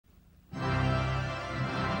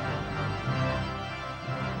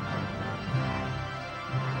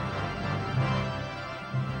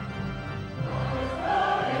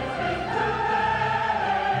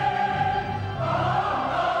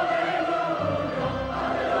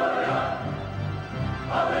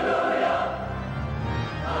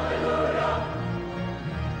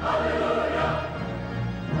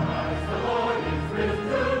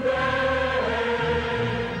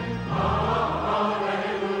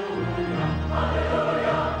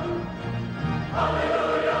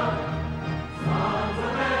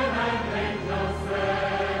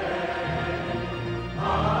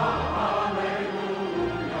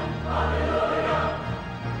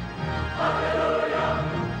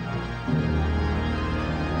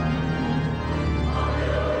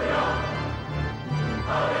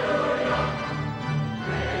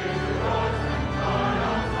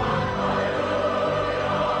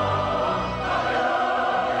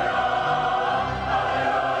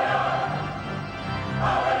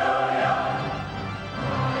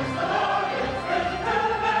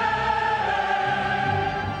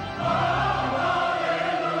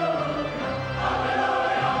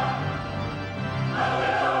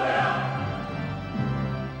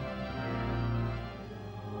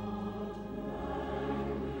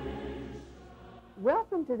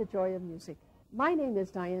Welcome to the Joy of Music. My name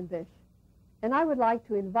is Diane Bish, and I would like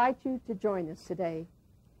to invite you to join us today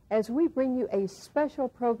as we bring you a special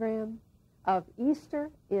program of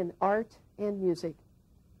Easter in art and music.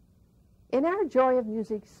 In our Joy of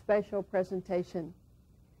Music special presentation,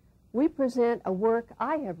 we present a work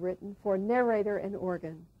I have written for narrator and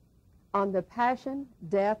organ on the Passion,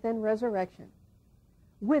 Death, and Resurrection,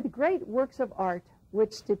 with great works of art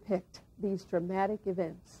which depict these dramatic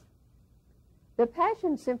events. The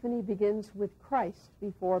Passion Symphony begins with Christ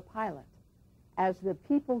before Pilate, as the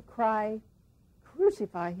people cry,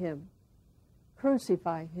 "Crucify him,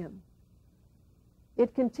 crucify him."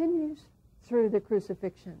 It continues through the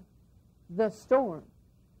crucifixion, the storm,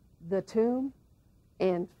 the tomb,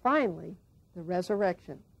 and finally, the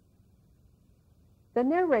resurrection. The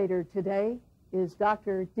narrator today is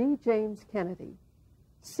Dr. D. James Kennedy,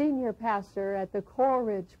 senior pastor at the Coral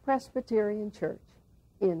Ridge Presbyterian Church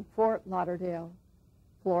in Fort Lauderdale,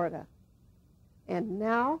 Florida. And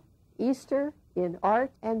now, Easter in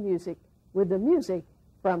art and music, with the music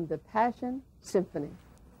from the Passion Symphony.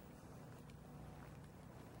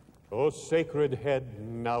 O sacred head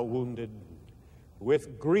now wounded,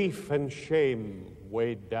 with grief and shame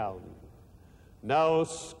weighed down, now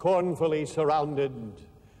scornfully surrounded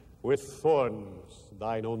with thorns,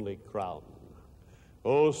 thine only crown.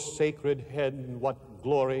 O sacred head, what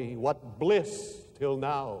glory, what bliss till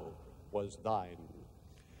now was thine.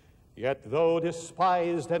 Yet though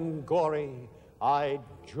despised and gory, I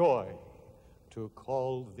joy to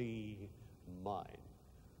call thee mine.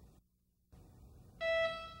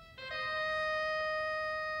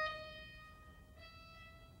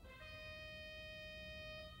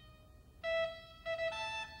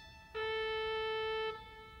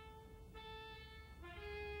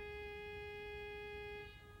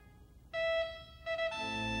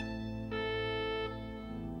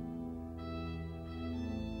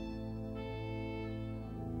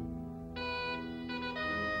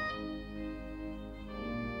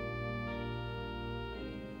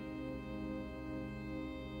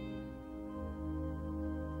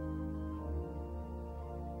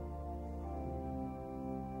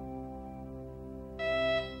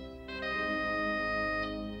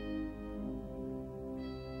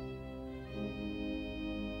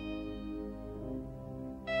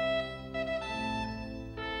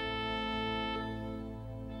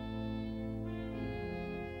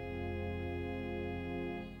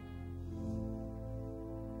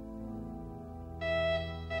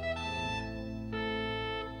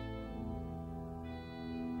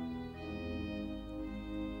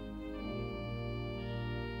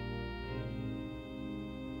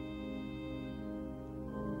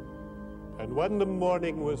 And when the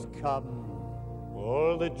morning was come,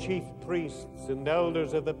 all the chief priests and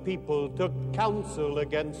elders of the people took counsel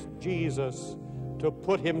against Jesus to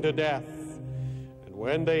put him to death. And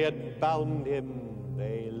when they had bound him,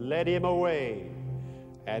 they led him away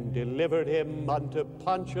and delivered him unto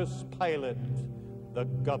Pontius Pilate, the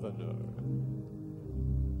governor.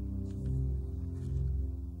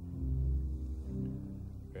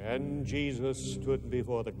 And Jesus stood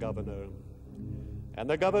before the governor. And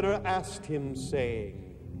the governor asked him,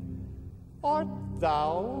 saying, Art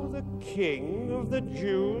thou the King of the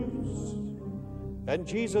Jews? And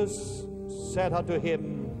Jesus said unto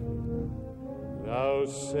him, Thou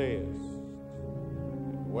sayest.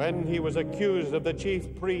 When he was accused of the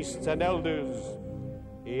chief priests and elders,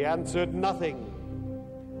 he answered nothing.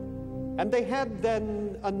 And they had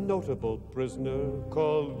then a notable prisoner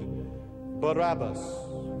called Barabbas.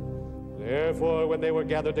 Therefore, when they were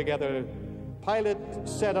gathered together, Pilate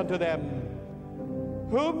said unto them,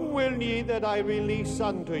 Whom will ye that I release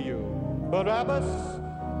unto you, Barabbas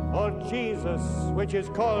or Jesus, which is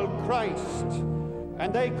called Christ?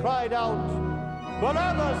 And they cried out,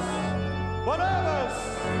 Barabbas, Barabbas!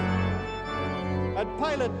 And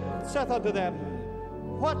Pilate saith unto them,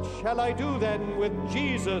 What shall I do then with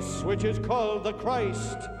Jesus, which is called the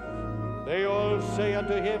Christ? They all say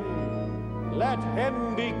unto him, Let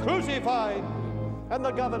him be crucified. And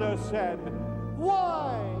the governor said,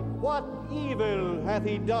 Why? What evil hath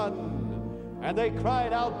he done? And they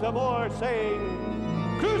cried out the more,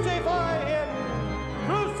 saying, Crucify him!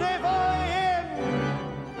 Crucify him!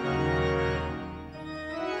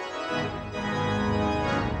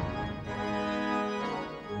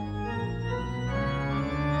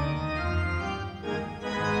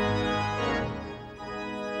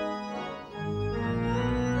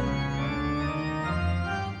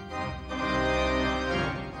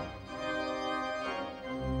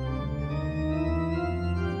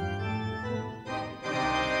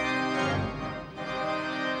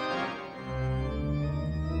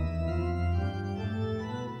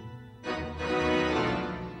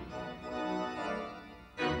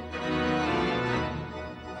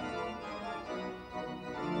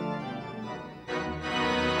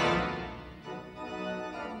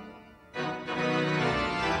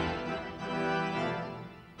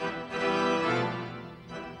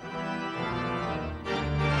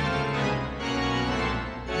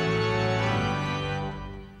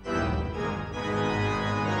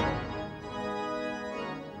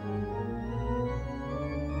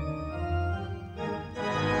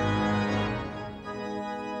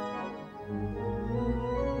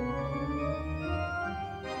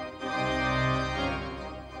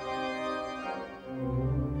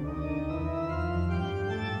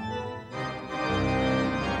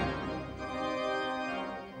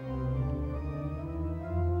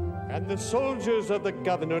 And the soldiers of the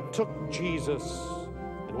governor took Jesus,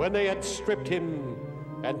 and when they had stripped him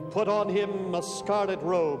and put on him a scarlet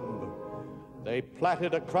robe, they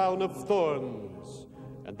plaited a crown of thorns,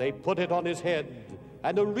 and they put it on his head,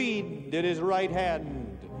 and a reed in his right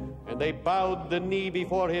hand, and they bowed the knee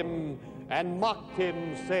before him and mocked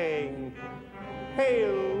him, saying,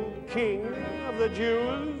 "Hail, King of the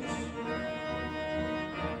Jews!"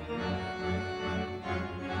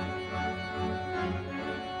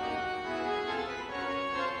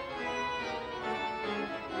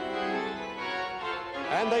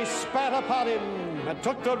 And they spat upon him, and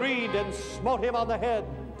took the reed, and smote him on the head.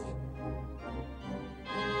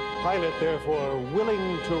 Pilate, therefore,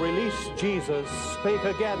 willing to release Jesus, spake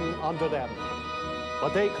again unto them.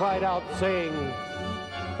 But they cried out, saying,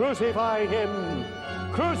 "Crucify him!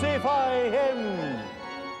 Crucify him!"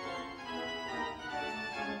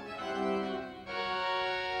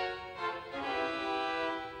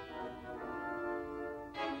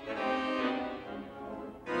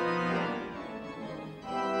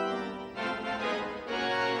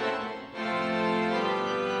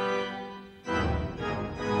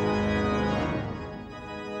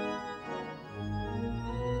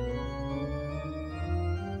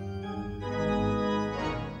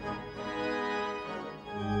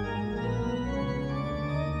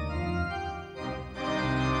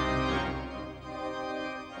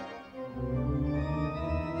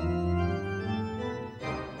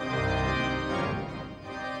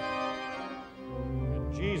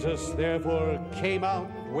 Jesus therefore came out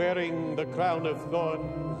wearing the crown of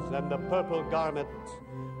thorns and the purple garment.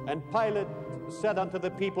 And Pilate said unto the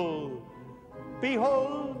people,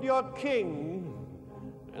 "Behold your king."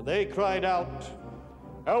 And they cried out,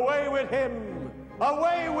 "Away with him!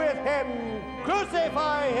 Away with him!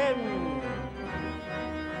 Crucify him!"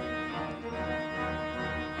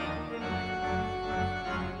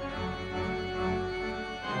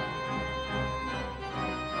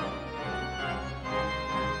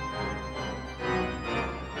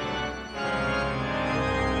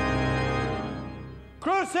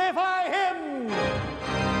 Crucify him!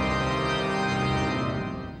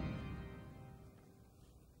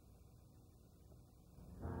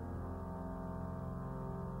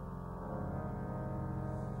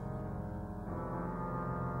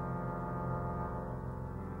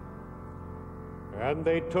 And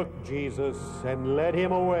they took Jesus and led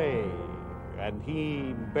him away, and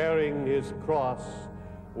he, bearing his cross,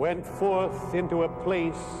 went forth into a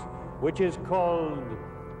place which is called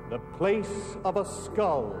the place of a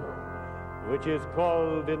skull, which is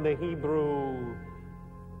called in the Hebrew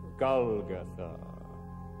Golgotha.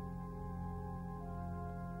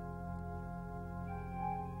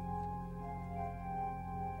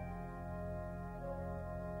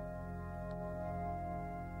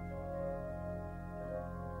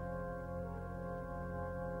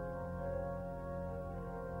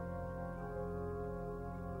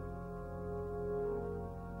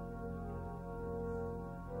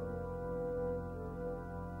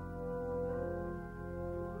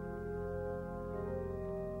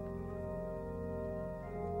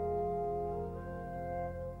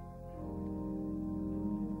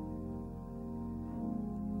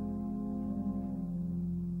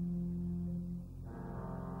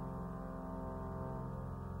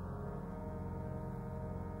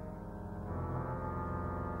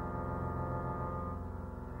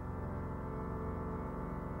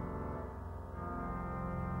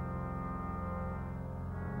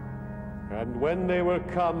 And when they were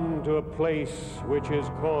come to a place which is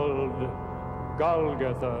called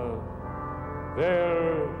Golgotha,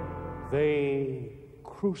 there they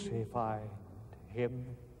crucified him.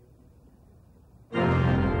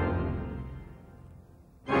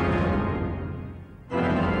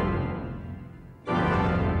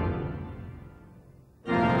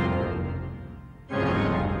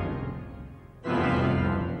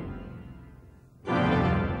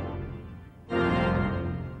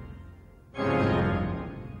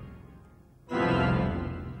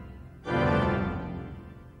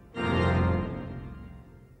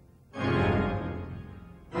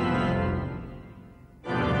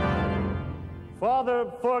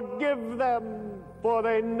 Father, forgive them, for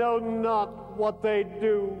they know not what they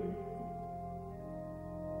do.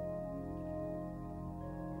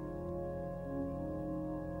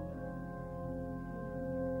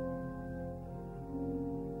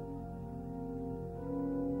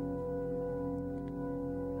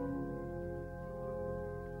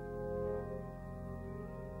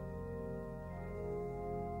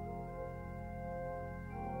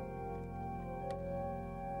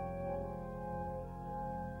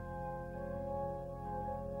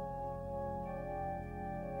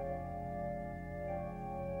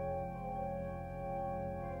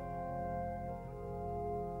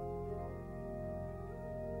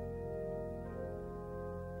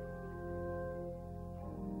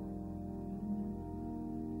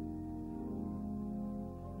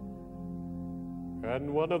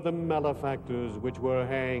 And one of the malefactors which were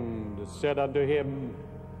hanged said unto him,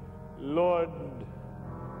 Lord,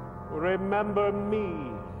 remember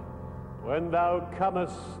me when thou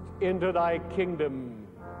comest into thy kingdom.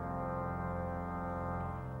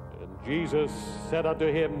 And Jesus said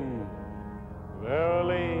unto him,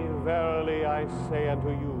 Verily, verily, I say unto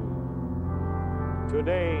you,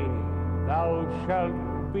 today thou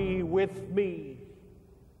shalt be with me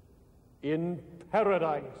in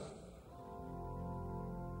paradise.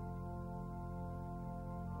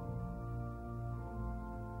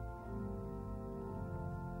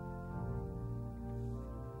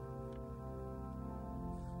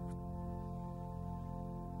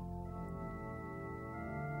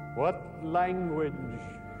 What language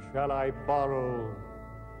shall I borrow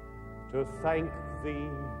to thank thee,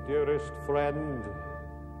 dearest friend,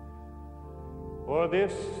 for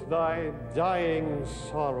this thy dying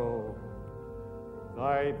sorrow,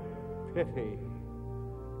 thy pity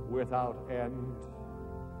without end?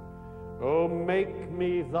 Oh, make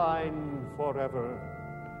me thine forever,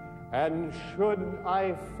 and should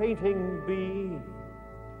I fainting be,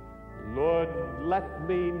 Lord, let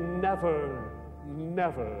me never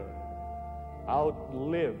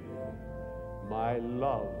outlive my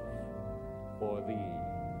love for thee.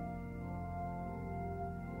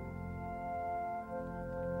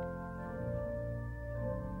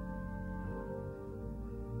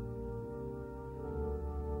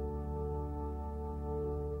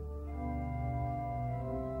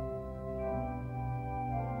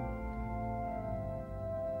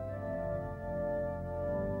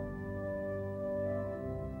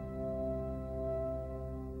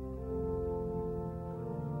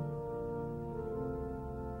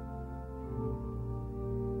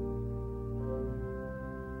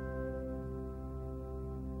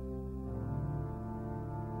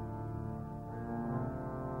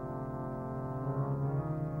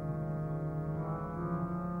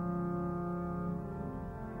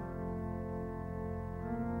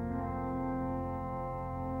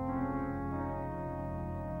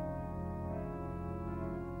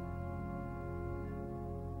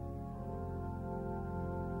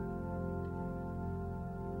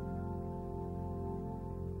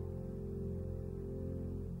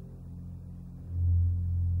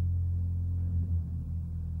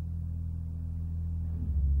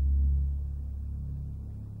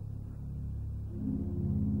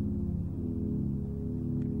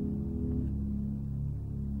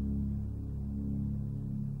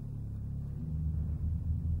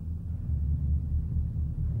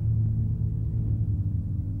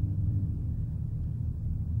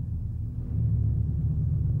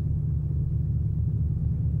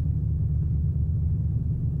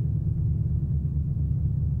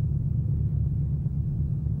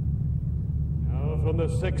 From the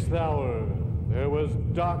 6th hour, there was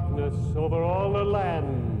darkness over all the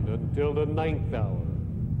land until the 9th hour.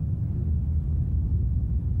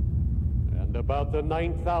 And about the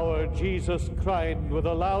 9th hour, Jesus cried with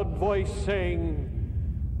a loud voice, saying,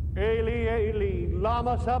 Eli, Eli,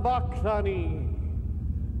 lama sabachthani,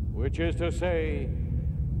 which is to say,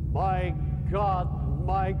 my God,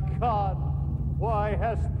 why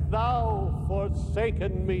hast thou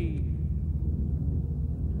forsaken me?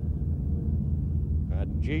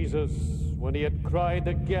 And Jesus, when he had cried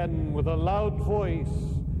again with a loud voice,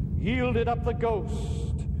 yielded up the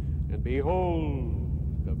ghost, and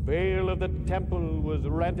behold, the veil of the temple was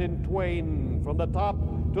rent in twain from the top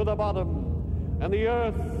to the bottom, and the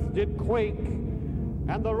earth did quake,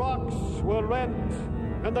 and the rocks were rent,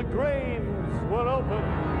 and the graves were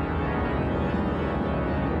opened.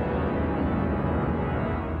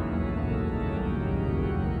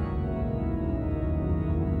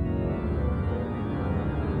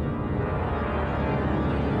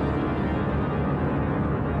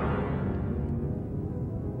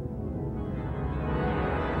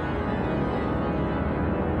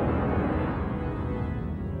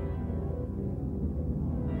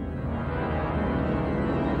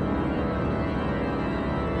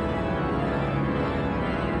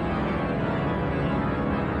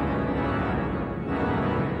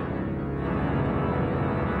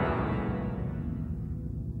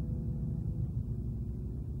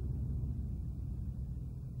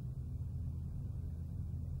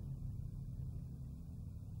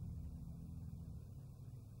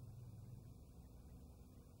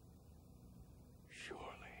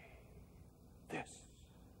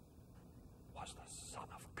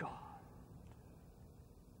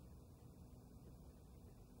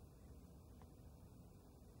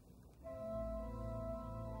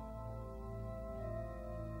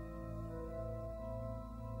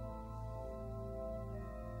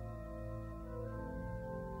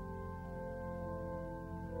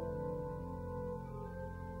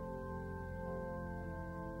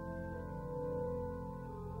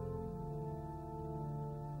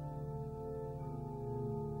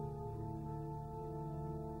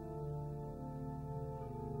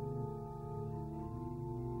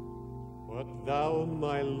 What thou,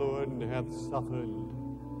 my Lord, hath suffered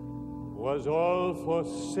was all for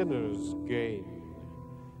sinners' gain.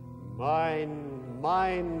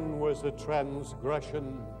 Mine was the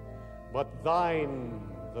transgression, but thine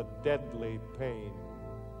the deadly pain.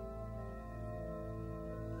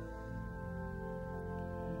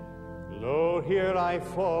 Lo, here I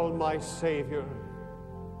fall, my Savior,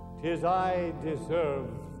 'tis I deserve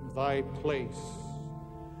thy place.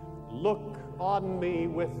 Look on me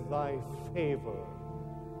with thy favor,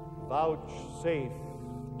 vouchsafe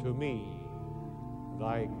to me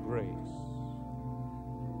thy grace.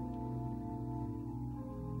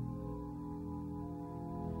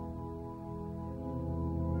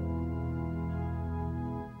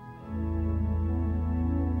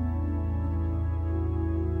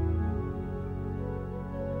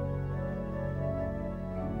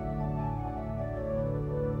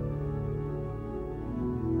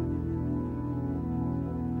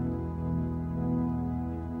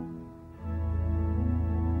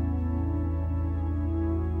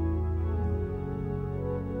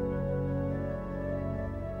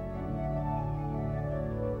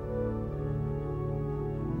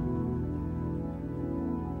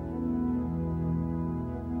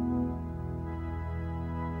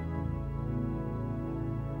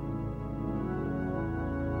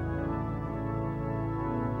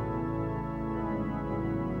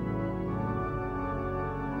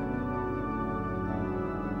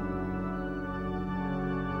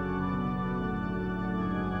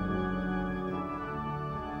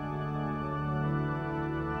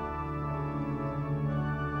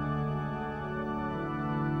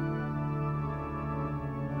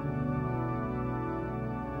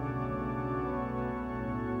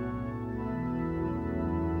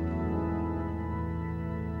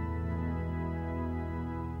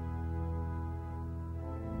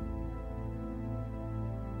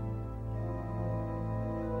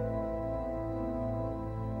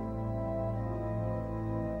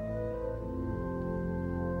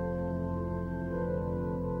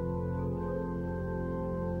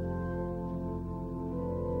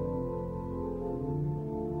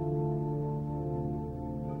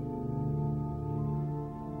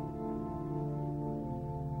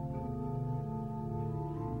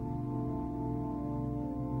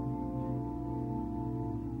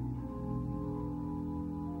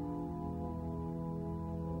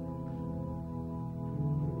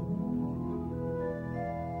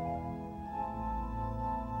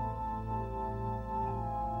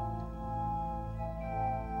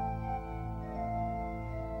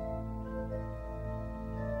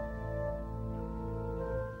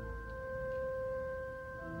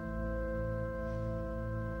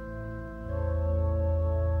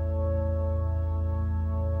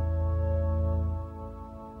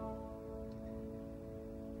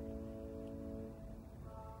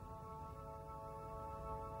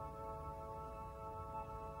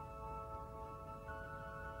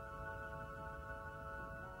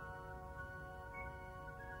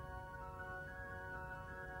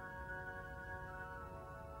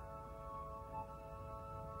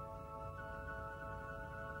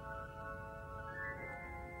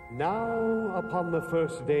 Now, upon the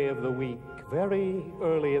first day of the week, very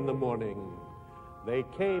early in the morning, they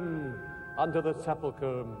came unto the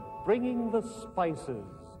sepulchre, bringing the spices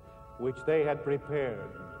which they had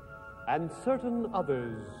prepared, and certain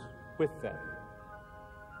others with them.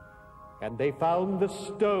 And they found the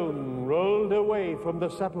stone rolled away from the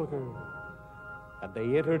sepulchre, and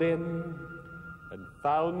they entered in and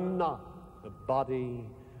found not the body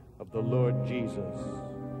of the Lord Jesus.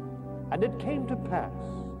 And it came to pass,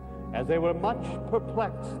 as they were much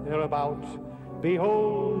perplexed thereabout,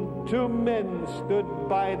 behold, two men stood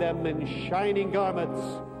by them in shining garments.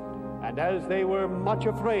 And as they were much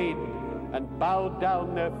afraid, and bowed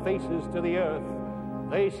down their faces to the earth,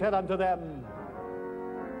 they said unto them,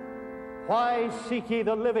 Why seek ye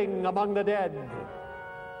the living among the dead?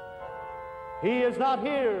 He is not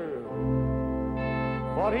here,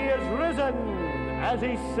 for he is risen, as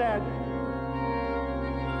he said.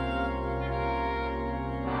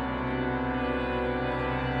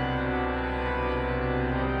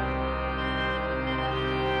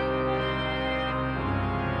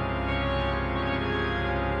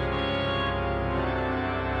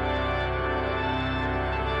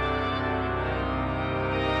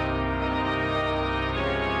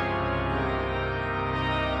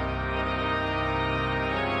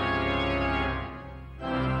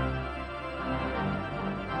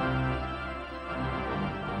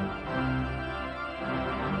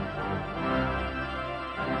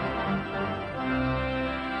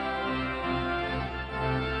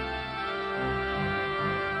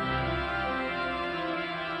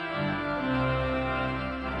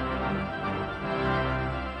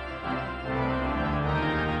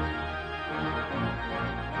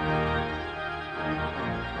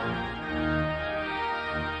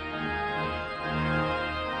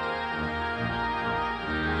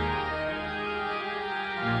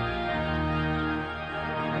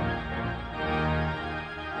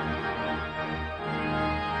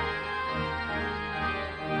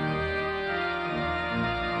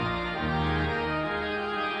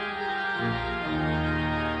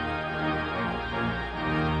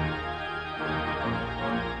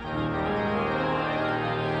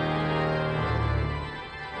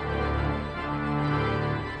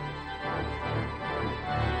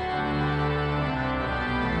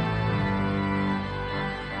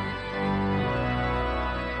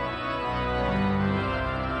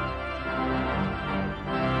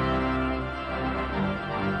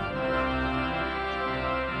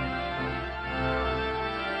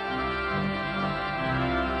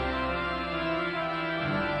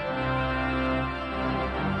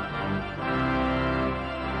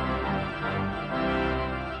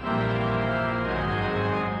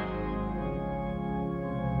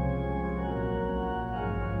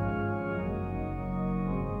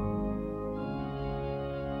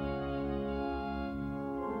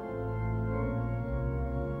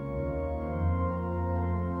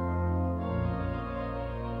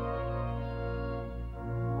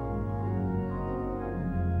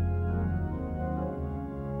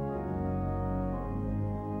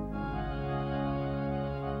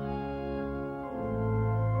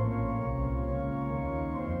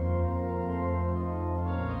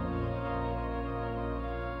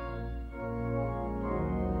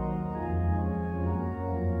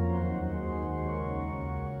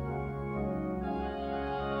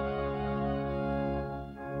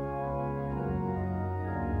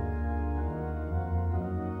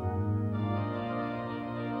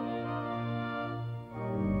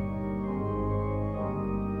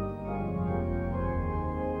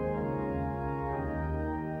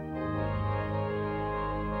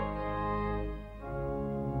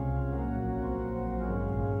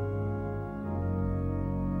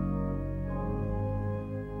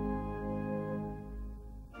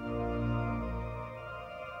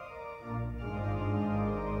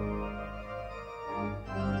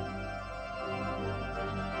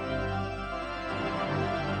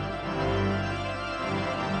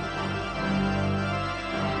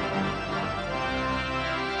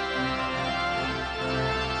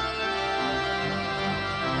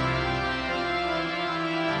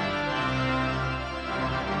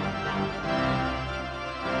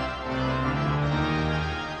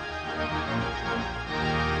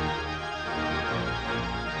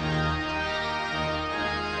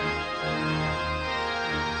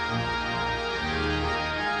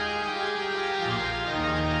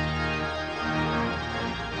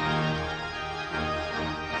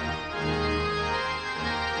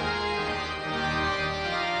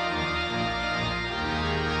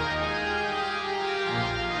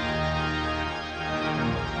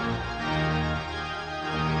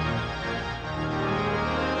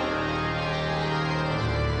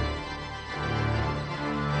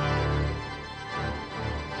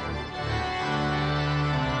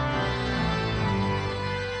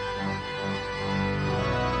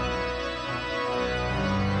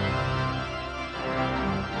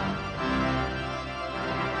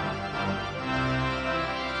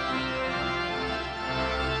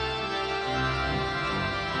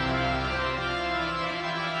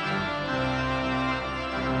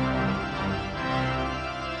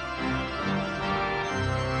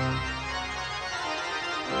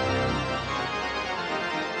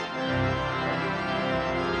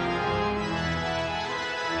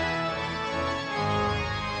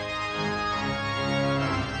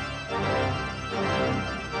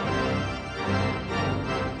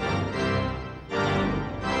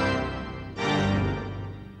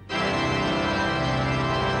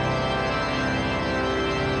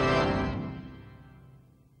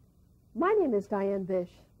 name is Diane Bish,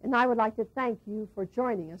 and I would like to thank you for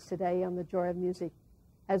joining us today on The Joy of Music,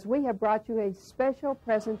 as we have brought you a special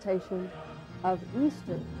presentation of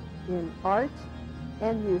Easter in art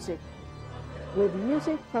and music, with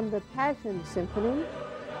music from the Passion Symphony,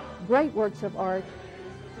 great works of art,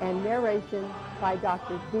 and narration by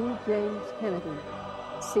Dr. D. James Kennedy,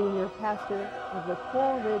 Senior Pastor of the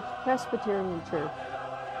Coral Ridge Presbyterian Church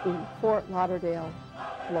in Fort Lauderdale,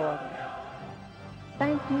 Florida.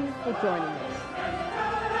 Thank you for joining us.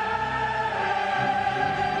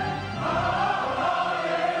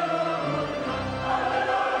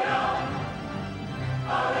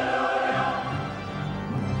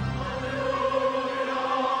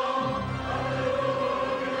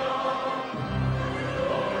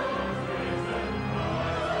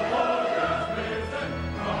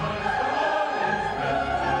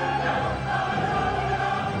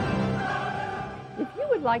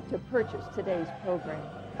 Like to purchase today's program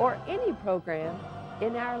or any program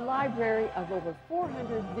in our library of over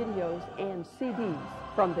 400 videos and CDs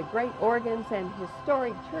from the great organs and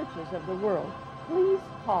historic churches of the world, please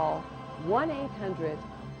call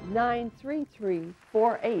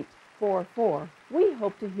 1-800-933-4844. We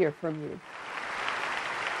hope to hear from you.